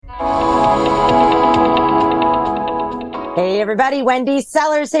Hey everybody, Wendy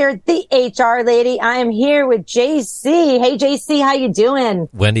Sellers here, the HR lady. I am here with JC. Hey JC, how you doing?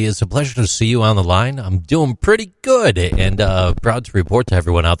 Wendy, it's a pleasure to see you on the line. I'm doing pretty good and proud to report to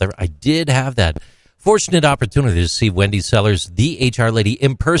everyone out there. I did have that fortunate opportunity to see Wendy Sellers, the HR lady,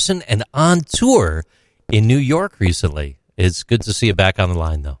 in person and on tour in New York recently. It's good to see you back on the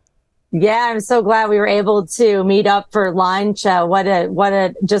line, though. Yeah, I'm so glad we were able to meet up for lunch. What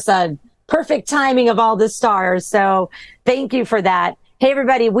a perfect timing of all the stars. So thank you for that. Hey,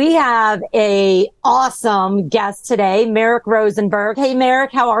 everybody, we have a awesome guest today, Merrick Rosenberg. Hey,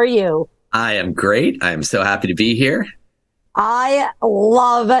 Merrick, how are you? I am great. I am so happy to be here. I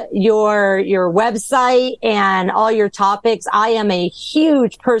love your website and all your topics. I am a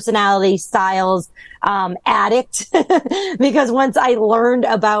huge personality styles addict because once I learned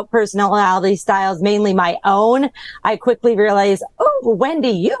about personality styles, mainly my own, I quickly realized, oh,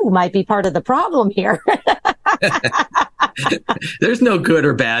 Wendy, you might be part of the problem here. There's no good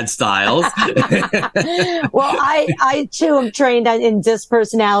or bad styles. Well, I too am trained in DISC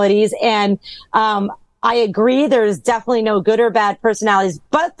personalities, and I agree there's definitely no good or bad personalities,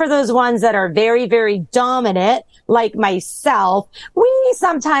 but for those ones that are very, very dominant, like myself, we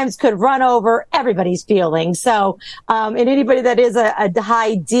sometimes could run over everybody's feelings. So, and anybody that is a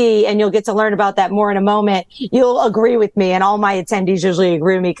high D, and you'll get to learn about that more in a moment, you'll agree with me. And all my attendees usually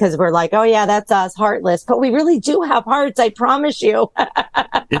agree with me because we're like, oh yeah, that's us, heartless. But we really do have hearts, I promise you.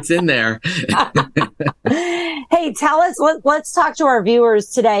 It's in there. Hey, tell us, let's talk to our viewers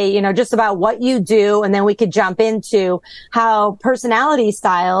today, just about what you do, and then we could jump into how personality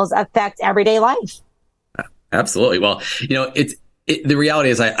styles affect everyday life. Absolutely. Well, the reality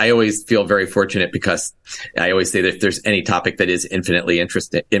is I always feel very fortunate because I always say that if there's any topic that is infinitely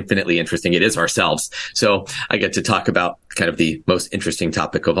interesting, it is ourselves. So I get to talk about kind of the most interesting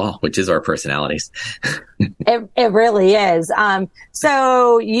topic of all, which is our personalities. It really is.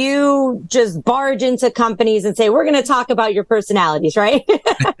 So you just barge into companies and say, we're going to talk about your personalities, right?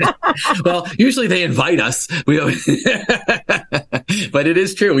 Well, usually they invite us. But it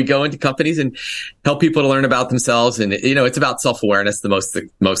is true. We go into companies and help people to learn about themselves. And, it's about self-awareness.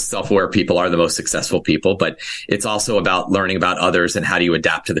 The most self-aware people are the most successful people, but it's also about learning about others and how do you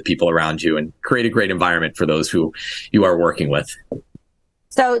adapt to the people around you and create a great environment for those who you are working with.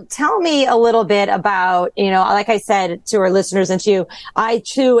 So tell me a little bit about, like I said to our listeners and to you, I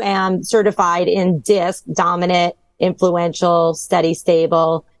too am certified in DISC, dominant, influential, steady,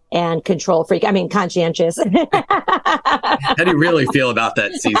 stable, and control freak. I mean, conscientious. How do you really feel about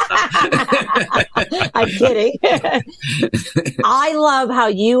that, Cecil? I'm kidding. I love how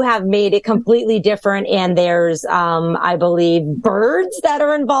you have made it completely different. And there's, I believe, birds that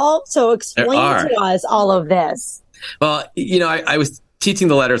are involved. So explain to us all of this. Well, I was teaching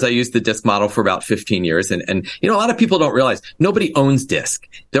the letters. I used the DISC model for about 15 years. And a lot of people don't realize nobody owns DISC.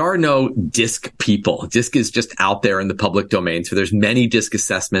 There are no DISC people. DISC is just out there in the public domain. So there's many DISC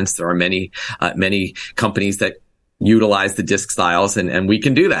assessments. There are many companies that utilize the DISC styles, and we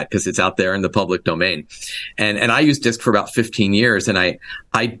can do that because it's out there in the public domain. And I used DISC for about 15 years, and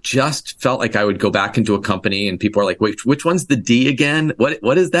I just felt like I would go back into a company and people are like, wait, which one's the D again?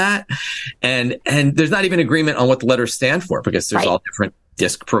 What is that? And there's not even agreement on what the letters stand for because there's all different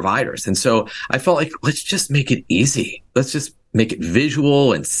DISC providers. And so I felt like, let's just make it easy. Let's just make it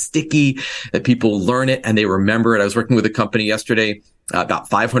visual and sticky that people learn it and they remember it. I was working with a company yesterday. About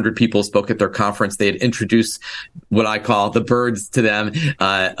 500 people spoke at their conference. They had introduced what I call the birds to them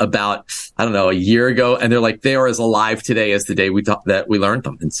about, a year ago. And they're like, they are as alive today as the day we thought that we learned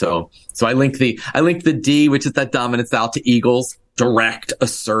them. And so I link the D, which is that dominant style, to eagles. Direct,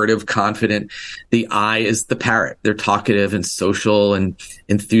 assertive, confident. The I is the parrot. They're talkative and social and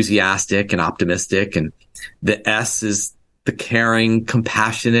enthusiastic and optimistic. And the S is the caring,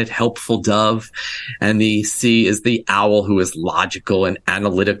 compassionate, helpful dove. And the C is the owl, who is logical and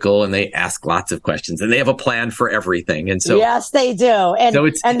analytical, and they ask lots of questions and they have a plan for everything. And so yes, they do. And so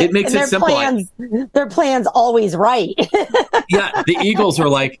it makes it simple. Their plan's always right. Yeah, the eagles are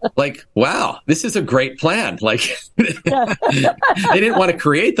like, wow, this is a great plan. Like they didn't want to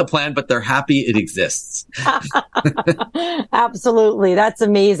create the plan, but they're happy it exists. Absolutely. That's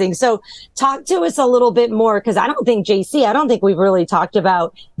amazing. So talk to us a little bit more, because I don't think we've really talked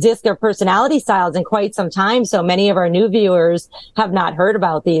about DISC or personality styles in quite some time. So many of our new viewers have not heard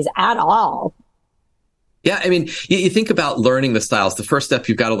about these at all. Yeah, I mean, you think about learning the styles. The first step,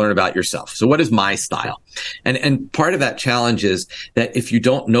 you've got to learn about yourself. So what is my style? And part of that challenge is that if you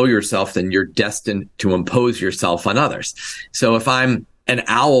don't know yourself, then you're destined to impose yourself on others. So if I'm an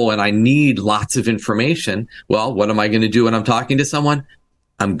owl and I need lots of information, well, what am I going to do when I'm talking to someone?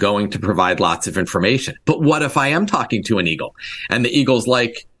 I'm going to provide lots of information. But what if I am talking to an eagle and the eagle's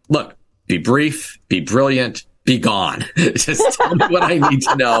like, look, be brief, be brilliant, be gone. Just tell me what I need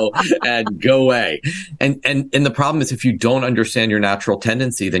to know and go away. And the problem is if you don't understand your natural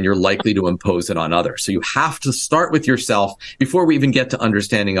tendency, then you're likely to impose it on others. So you have to start with yourself before we even get to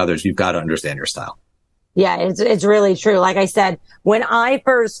understanding others. You've got to understand your style. Yeah, it's really true. Like I said, when I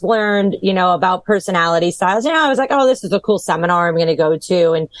first learned, about personality styles, I was like, oh, this is a cool seminar I'm going to go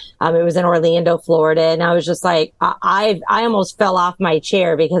to. And, it was in Orlando, Florida. And I was just like, I almost fell off my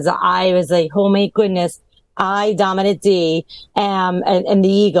chair because I was like, oh my goodness, I, dominant D, and the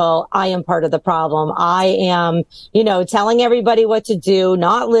eagle, I am part of the problem. I am, telling everybody what to do,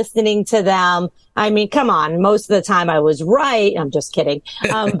 not listening to them. I mean, come on. Most of the time I was right. I'm just kidding.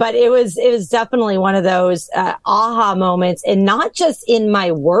 But it was definitely one of those, aha moments, and not just in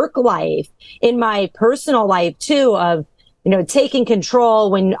my work life, in my personal life too, of, taking control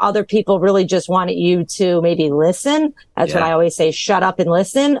when other people really just wanted you to maybe listen. That's what I always say. Shut up and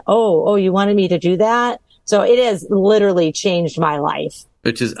listen. Oh, you wanted me to do that? So it has literally changed my life.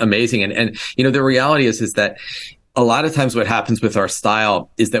 Which is amazing. And the reality is that a lot of times what happens with our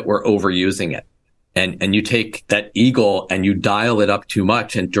style is that we're overusing it. And you take that eagle and you dial it up too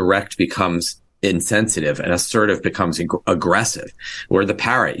much, and direct becomes insensitive and assertive becomes aggressive. Where the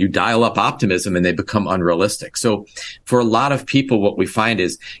parrot, you dial up optimism and they become unrealistic. So for a lot of people, what we find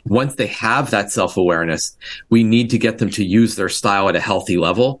is once they have that self-awareness, we need to get them to use their style at a healthy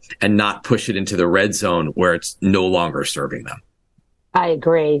level and not push it into the red zone where it's no longer serving them. I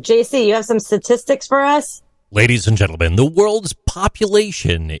agree. JC, you have some statistics for us? Ladies and gentlemen, the world's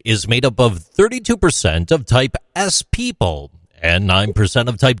population is made up of 32% of type S people and 9%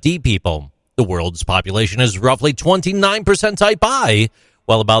 of type D people. The world's population is roughly 29% type I,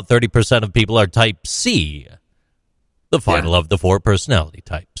 while about 30% of people are type C. The final of the 4 personality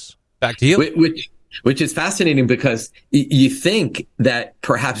types. Back to you. Which is fascinating because you think that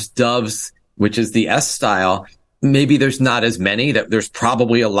perhaps doves, which is the S style, maybe there's not as many, that there's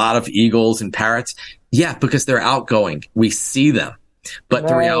probably a lot of eagles and parrots. Yeah, because they're outgoing. We see them. But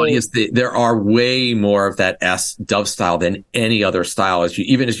the reality is that there are way more of that S dove style than any other style.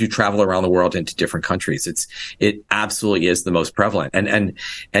 Even as you travel around the world into different countries, it absolutely is the most prevalent.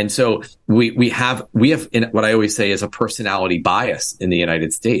 And so we have in what I always say is a personality bias in the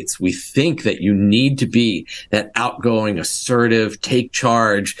United States. We think that you need to be that outgoing, assertive, take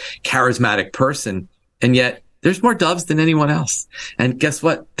charge, charismatic person. And yet there's more doves than anyone else. And guess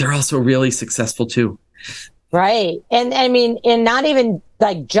what? They're also really successful too. Right. And I mean, and not even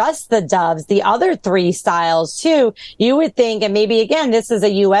like just the doves, the other 3 styles too. You would think, and maybe again, this is a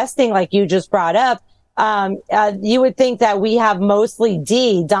US thing like you just brought up. You would think that we have mostly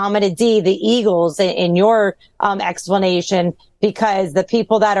D, dominant D, the eagles in your, explanation, because the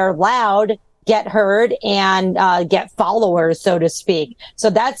people that are loud get heard and get followers, so to speak. So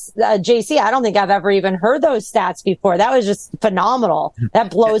that's JC. I don't think I've ever even heard those stats before. That was just phenomenal.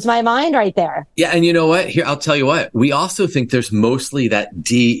 That blows my mind right there. Yeah, and you know what? Here, I'll tell you what. We also think there's mostly that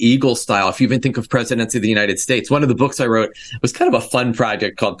D eagle style. If you even think of presidents of the United States, one of the books I wrote was kind of a fun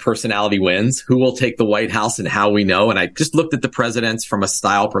project called Personality Wins: Who Will Take the White House and How We Know. And I just looked at the presidents from a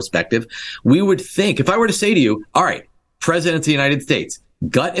style perspective. We would think, if I were to say to you, all right, presidents of the United States,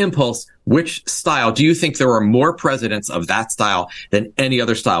 gut impulse, which style do you think there are more presidents of that style than any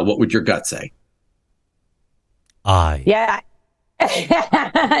other style? What would your gut say? Yeah.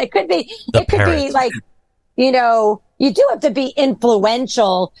 It could be. It could be like, you do have to be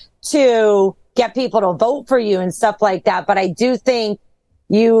influential to get people to vote for you and stuff like that. But I do think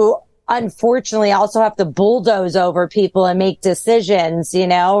you unfortunately also have to bulldoze over people and make decisions,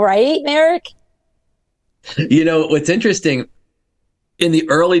 right, Merrick? What's interesting, in the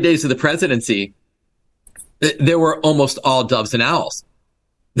early days of the presidency, there were almost all doves and owls.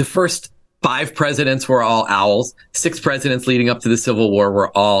 The first 5 presidents were all owls. 6 presidents leading up to the Civil War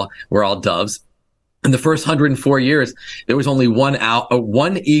were all doves. In the first 104 years, there was only one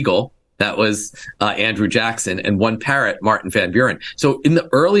eagle, that was Andrew Jackson, and 1 parrot, Martin Van Buren. So in the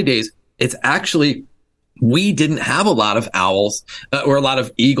early days, it's actually, we didn't have a lot of owls or a lot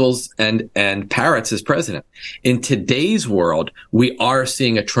of eagles and parrots as president. In today's world, we are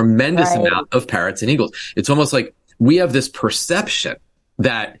seeing a tremendous amount of parrots and eagles. It's almost like we have this perception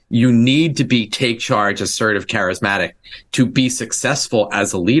that you need to be take charge, assertive, charismatic to be successful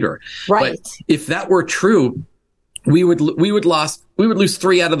as a leader. Right. But if that were true, we would lose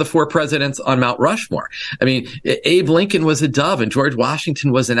 3 out of the 4 presidents on Mount Rushmore. I mean, Abe Lincoln was a dove and George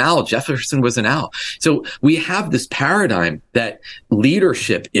Washington was an owl. Jefferson was an owl. So we have this paradigm that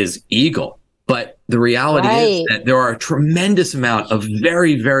leadership is eagle. But the reality is that there are a tremendous amount of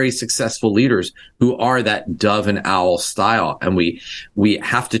very, very successful leaders who are that dove and owl style. And we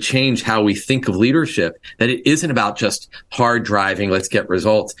have to change how we think of leadership, that it isn't about just hard driving, let's get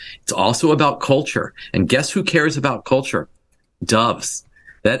results. It's also about culture. And guess who cares about culture? Doves.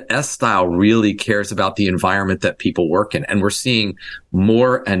 That S style really cares about the environment that people work in. And we're seeing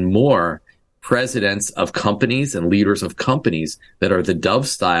more and more presidents of companies and leaders of companies that are the dove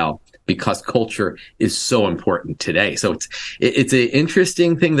style, because culture is so important today. So it's an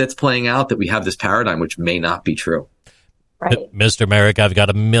interesting thing that's playing out, that we have this paradigm which may not be true. Right. Mr. Merrick, I've got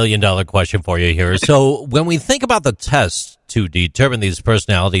 $1 million question for you here. So when we think about the tests to determine these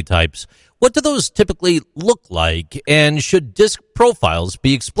personality types, what do those typically look like? And should DISC profiles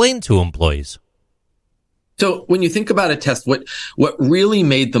be explained to employees? So when you think about a test, what really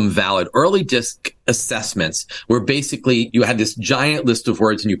made them valid, early DISC assessments were basically, you had this giant list of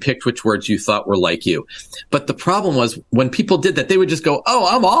words and you picked which words you thought were like you. But the problem was, when people did that, they would just go, oh,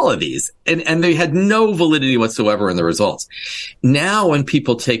 I'm all of these. And they had no validity whatsoever in the results. Now, when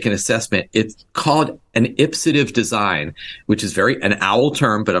people take an assessment, it's called an ipsative design, which is an owl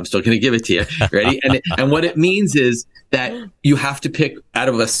term, but I'm still going to give it to you. Ready? And what it means is that you have to pick out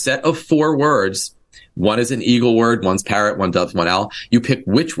of a set of 4 words. One is an eagle word, one's parrot, one dove, one owl. You pick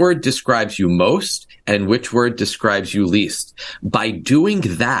which word describes you most and which word describes you least. By doing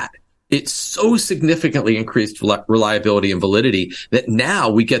that, it so significantly increased reliability and validity that now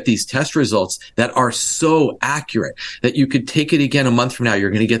we get these test results that are so accurate that you could take it again a month from now, you're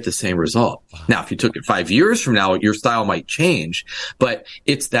going to get the same result. Wow. Now, if you took it 5 years from now, your style might change, but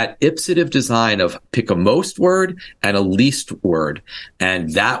it's that ipsative design of pick a most word and a least word.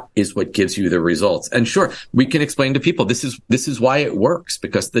 And that is what gives you the results. And sure, we can explain to people, this is why it works,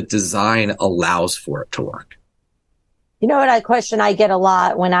 because the design allows for it to work. You know what a question I get a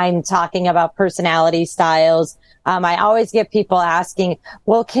lot when I'm talking about personality styles? I always get people asking,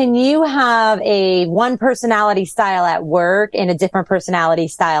 well, can you have one personality style at work and a different personality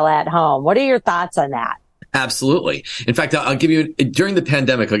style at home? What are your thoughts on that? Absolutely. In fact, I'll give you, during the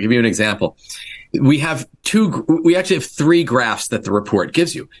pandemic, I'll give you an example. We actually have 3 graphs that the report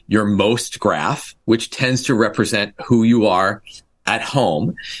gives you. Your most graph, which tends to represent who you are at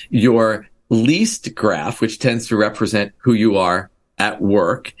home. Your least graph, which tends to represent who you are at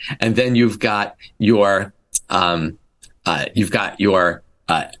work, and then you've got your combination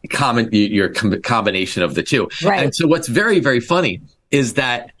of the two. Right. And so what's very, very funny is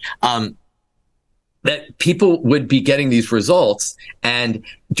that that people would be getting these results, and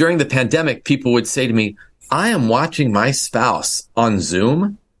during the pandemic, people would say to me, "I am watching my spouse on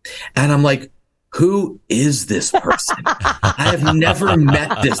Zoom," and I'm like, who is this person? I have never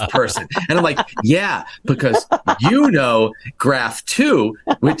met this person. And I'm like, yeah, because graph 2,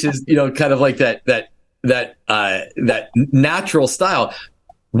 which is, kind of like that natural style.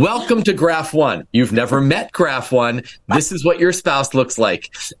 Welcome to graph 1. You've never met graph 1. This is what your spouse looks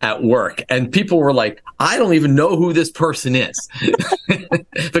like at work. And people were like, I don't even know who this person is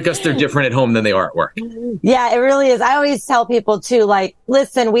because they're different at home than they are at work. Yeah, it really is. I always tell people too,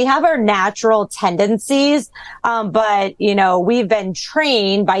 listen, we have our natural tendencies, but we've been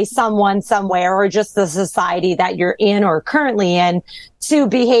trained by someone somewhere, or just the society that you're in or currently in, to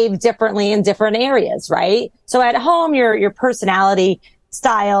behave differently in different areas, right? So at home, your personality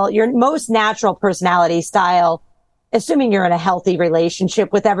style, your most natural personality style, assuming you're in a healthy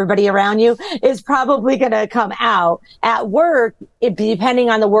relationship with everybody around you, is probably going to come out. At work, depending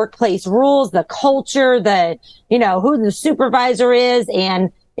on the workplace rules, the culture, who the supervisor is,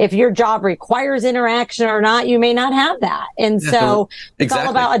 and if your job requires interaction or not, you may not have that. And so it's all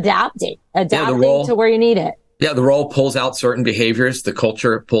about adapting to where you need it. Yeah, the role pulls out certain behaviors. The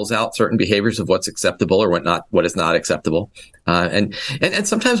culture pulls out certain behaviors of what's acceptable or what is not acceptable. And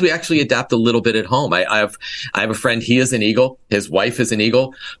sometimes we actually adapt a little bit at home. I have a friend. He is an eagle. His wife is an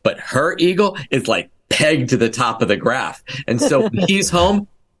eagle, but her eagle is like pegged to the top of the graph. And so when he's home,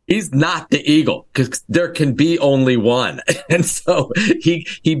 he's not the eagle, because there can be only one. And so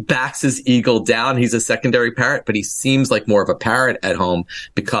he backs his eagle down. He's a secondary parrot, but he seems like more of a parrot at home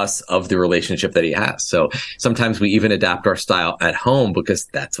because of the relationship that he has. So sometimes we even adapt our style at home because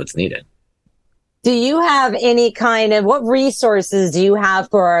that's what's needed. Do you have what resources do you have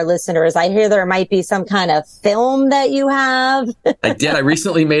for our listeners? I hear there might be some kind of film that you have. I did. I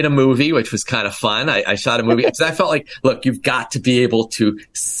recently made a movie, which was kind of fun. I shot a movie because I felt like, look, you've got to be able to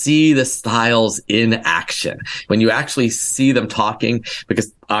see the styles in action. When you actually see them talking,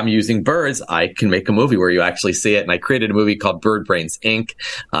 because I'm using birds, I can make a movie where you actually see it. And I created a movie called Bird Brains Inc.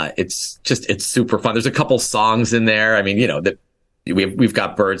 It's super fun. There's a couple songs in there. I mean, We've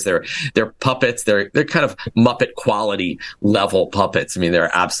got birds. They're puppets. They're kind of Muppet quality level puppets. I mean, they're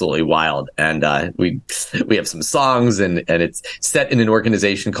absolutely wild. And we have some songs, and it's set in an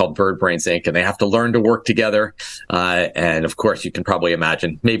organization called Bird Brains Inc. And they have to learn to work together. And of course, you can probably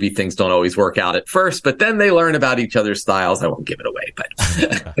imagine maybe things don't always work out at first, but then they learn about each other's styles. I won't give it away, but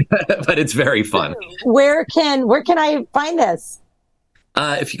but it's very fun. Where can I find this?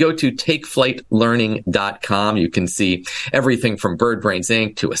 If you go to takeflightlearning.com, you can see everything from Bird Brains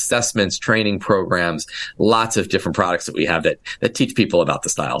Inc. to assessments, training programs, lots of different products that we have that teach people about the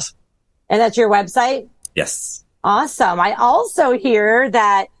styles. And that's your website? Yes. Awesome. I also hear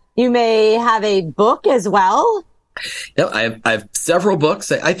that you may have a book as well. No, I have several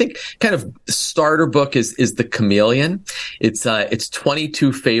books. I think kind of starter book is The Chameleon. It's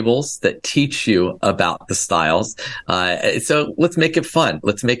 22 fables that teach you about the styles. So let's make it fun.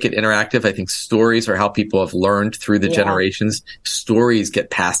 Let's make it interactive. I think stories are how people have learned through the generations. Stories get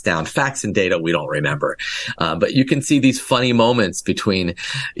passed down. Facts and data we don't remember. But you can see these funny moments between,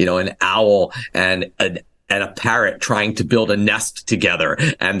 an owl and a parrot trying to build a nest together.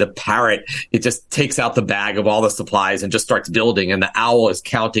 And the parrot, it just takes out the bag of all the supplies and just starts building. And the owl is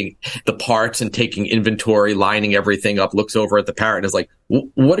counting the parts and taking inventory, lining everything up, looks over at the parrot and is like,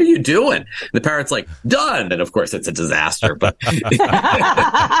 what are you doing? The parrot's like, done. And of course it's a disaster, but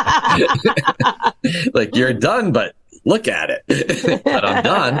like, you're done, but look at it. But I'm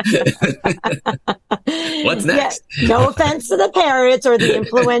done. What's next? Yeah, no offense to the parrots or the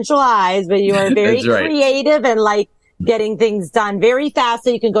influential eyes, but you are very creative and like getting things done very fast so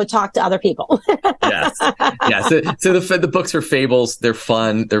you can go talk to other people. Yes. Yeah. So the books are fables. They're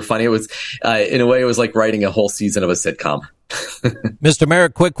fun. They're funny. It was, in a way, it was like writing a whole season of a sitcom. Mr.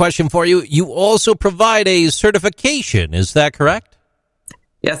 Merrick, quick question for you. You also provide a certification. Is that correct?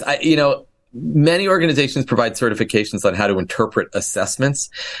 Yes. Many organizations provide certifications on how to interpret assessments.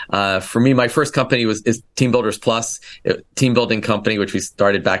 For me, my first company is Team Builders Plus, a team building company, which we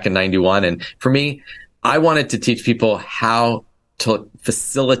started back in 91. And for me, I wanted to teach people how to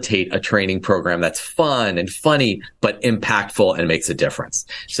facilitate a training program that's fun and funny, but impactful and makes a difference.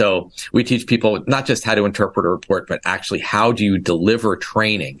 So we teach people not just how to interpret a report, but actually how do you deliver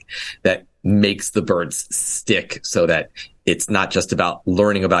training that makes the birds stick so that it's not just about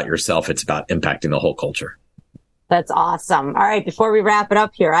learning about yourself, it's about impacting the whole culture. That's awesome. All right, before we wrap it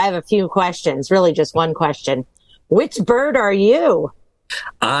up here, I have a few questions, really just one question. Which bird are you?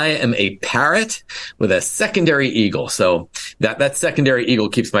 I am a parrot with a secondary eagle. So that secondary eagle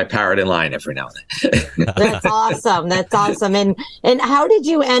keeps my parrot in line every now and then. That's awesome. That's awesome. And how did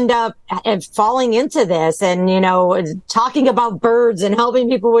you end up falling into this and, talking about birds and helping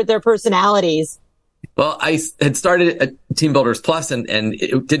people with their personalities? Well, I had started at Team Builders Plus, and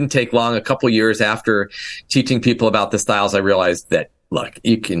it didn't take long. A couple years after teaching people about the styles, I realized that, look,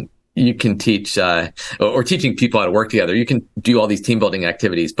 you can teach, or teaching people how to work together. You can do all these team building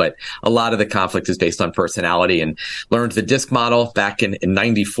activities, but a lot of the conflict is based on personality, and learned the DISC model back in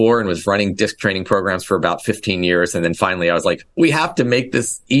 94 and was running DISC training programs for about 15 years. And then finally I was like, we have to make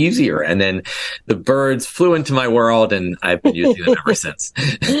this easier. And then the birds flew into my world and I've been using them ever since.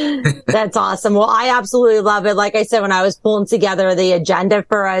 That's awesome. Well, I absolutely love it. Like I said, when I was pulling together the agenda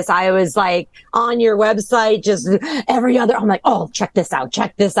for us, I was like on your website, just every other, I'm like, oh, check this out.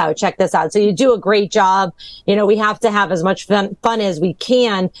 So you do a great job. We have to have as much fun as we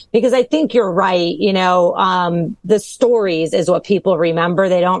can, because I think you're right. The stories is what people remember.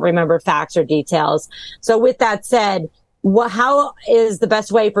 They don't remember facts or details. So with that said, how is the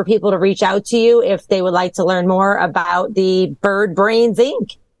best way for people to reach out to you if they would like to learn more about the Bird Brains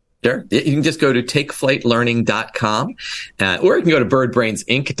Inc.? Sure. You can just go to takeflightlearning.com, or you can go to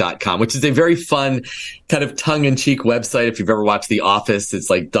birdbrainsinc.com, which is a very fun kind of tongue-in-cheek website. If you've ever watched The Office,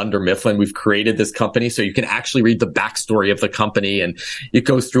 it's like Dunder Mifflin. We've created this company so you can actually read the backstory of the company, and it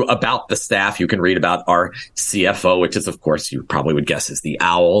goes through about the staff. You can read about our CFO, which is, of course, you probably would guess is the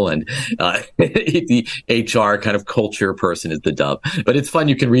owl, and the HR kind of culture person is the dove. But it's fun.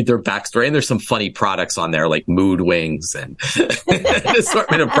 You can read their backstory, and there's some funny products on there like mood wings and an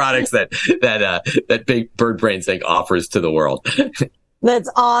assortment of products that big Bird Brains Inc. offers to the world. That's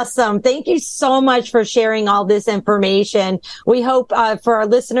awesome. Thank you so much for sharing all this information. We hope for our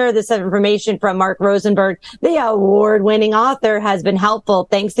listener, this information from Merrick Rosenberg, the award-winning author, has been helpful.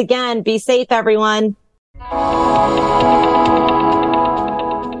 Thanks again. Be safe, everyone.